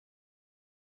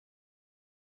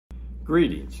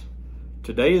Greetings.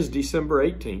 Today is December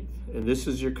 18th, and this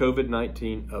is your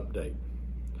COVID-19 update.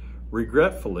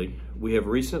 Regretfully, we have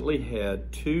recently had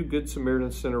 2 Good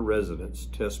Samaritan Center residents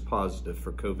test positive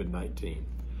for COVID-19.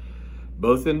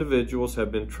 Both individuals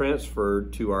have been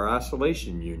transferred to our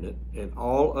isolation unit, and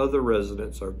all other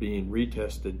residents are being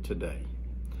retested today.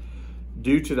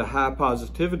 Due to the high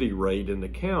positivity rate in the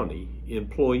county,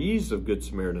 employees of Good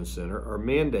Samaritan Center are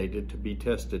mandated to be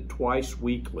tested twice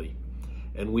weekly,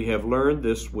 and we have learned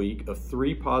this week of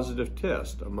 3 positive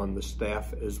tests among the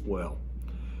staff as well.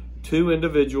 2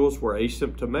 individuals were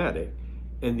asymptomatic,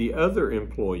 and the other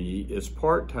employee is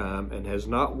part-time and has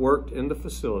not worked in the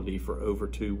facility for over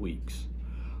 2 weeks.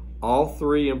 All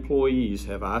 3 employees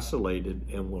have isolated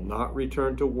and will not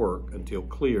return to work until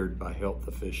cleared by health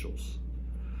officials.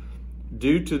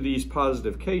 Due to these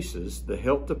positive cases, the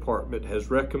health department has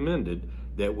recommended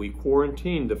that we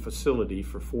quarantine the facility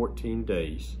for 14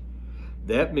 days.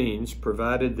 That means,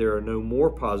 provided there are no more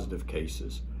positive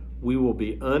cases, we will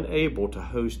be unable to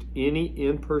host any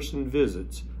in-person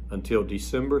visits until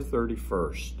December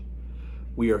 31st.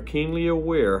 We are keenly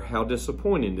aware how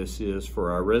disappointing this is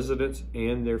for our residents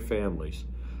and their families,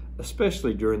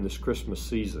 especially during this Christmas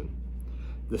season.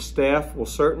 The staff will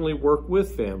certainly work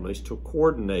with families to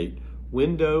coordinate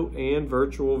window and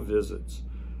virtual visits.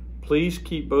 Please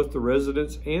keep both the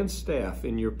residents and staff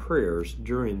in your prayers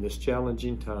during this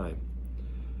challenging time.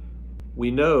 We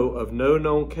know of no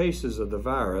known cases of the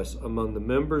virus among the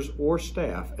members or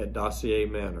staff at Dossier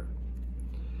Manor.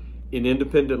 In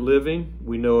independent living,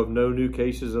 we know of no new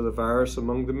cases of the virus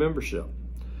among the membership.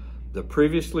 The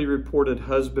previously reported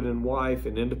husband and wife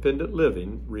in independent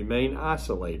living remain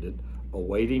isolated,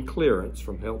 awaiting clearance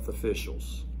from health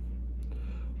officials.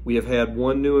 We have had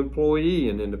 1 new employee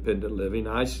in independent living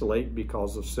isolate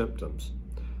because of symptoms.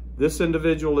 This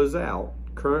individual is out,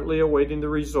 currently awaiting the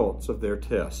results of their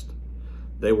test.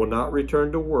 They will not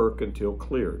return to work until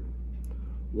cleared.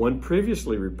 1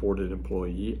 previously reported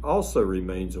employee also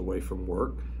remains away from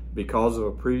work because of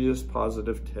a previous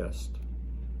positive test.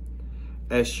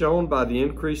 As shown by the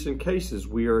increase in cases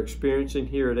we are experiencing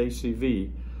here at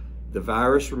ACV, the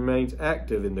virus remains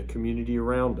active in the community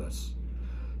around us.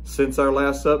 Since our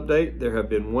last update, there have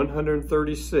been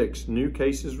 136 new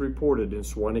cases reported in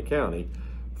Suwannee County,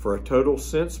 for a total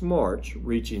since March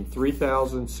reaching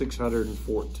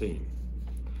 3,614.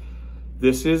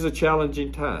 This is a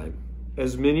challenging time,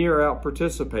 as many are out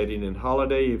participating in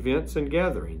holiday events and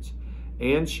gatherings,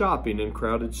 and shopping in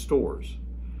crowded stores.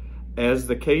 As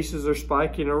the cases are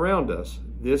spiking around us,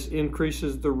 this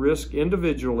increases the risk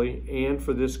individually and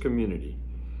for this community.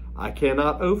 I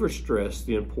cannot overstress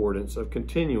the importance of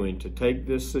continuing to take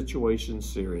this situation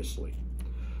seriously.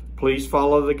 Please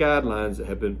follow the guidelines that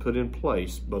have been put in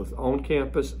place both on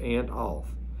campus and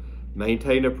off.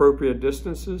 Maintain appropriate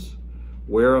distances,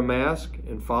 wear a mask,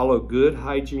 and follow good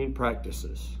hygiene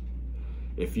practices.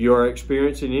 If you are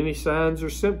experiencing any signs or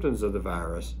symptoms of the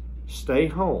virus, stay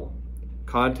home.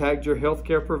 Contact your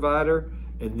healthcare provider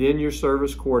and then your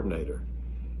service coordinator.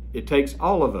 It takes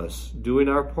all of us doing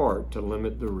our part to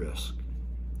limit the risk.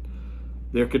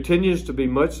 There continues to be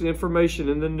much information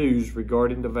in the news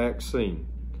regarding the vaccine.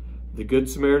 The Good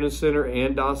Samaritan Center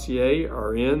and Dossier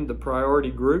are in the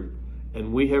priority group,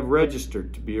 and we have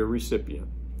registered to be a recipient.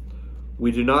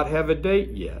 We do not have a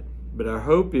date yet, but our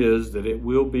hope is that it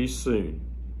will be soon.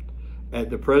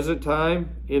 At the present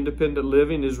time, independent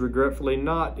living is regretfully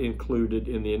not included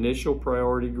in the initial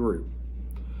priority group.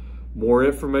 More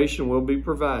information will be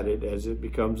provided as it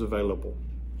becomes available.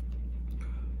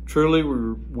 Truly,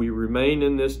 we remain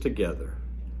in this together,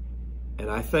 and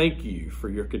I thank you for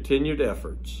your continued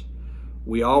efforts.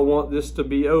 We all want this to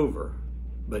be over,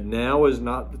 but now is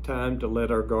not the time to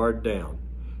let our guard down.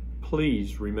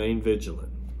 Please remain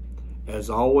vigilant. As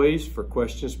always, for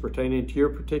questions pertaining to your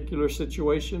particular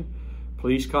situation,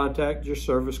 please contact your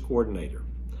service coordinator.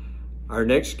 Our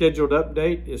next scheduled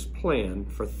update is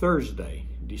planned for Thursday,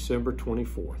 December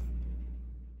 24th.